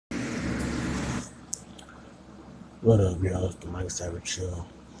What up, y'all? It's the Mike Savage Show.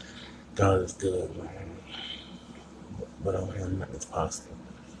 God is good, man. But on Him, nothing's possible.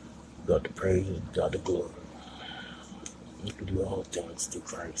 God the praise, God the glory. We can do all things through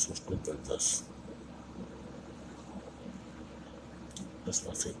Christ who strengthens us. That's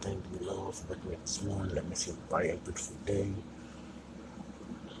why I say thank you, Lord, for waking me up this morning. Let me see a bright and beautiful day.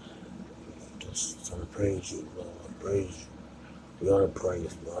 Just want to praise you, Lord. Praise you. We ought to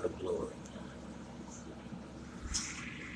praise, we ought to glory.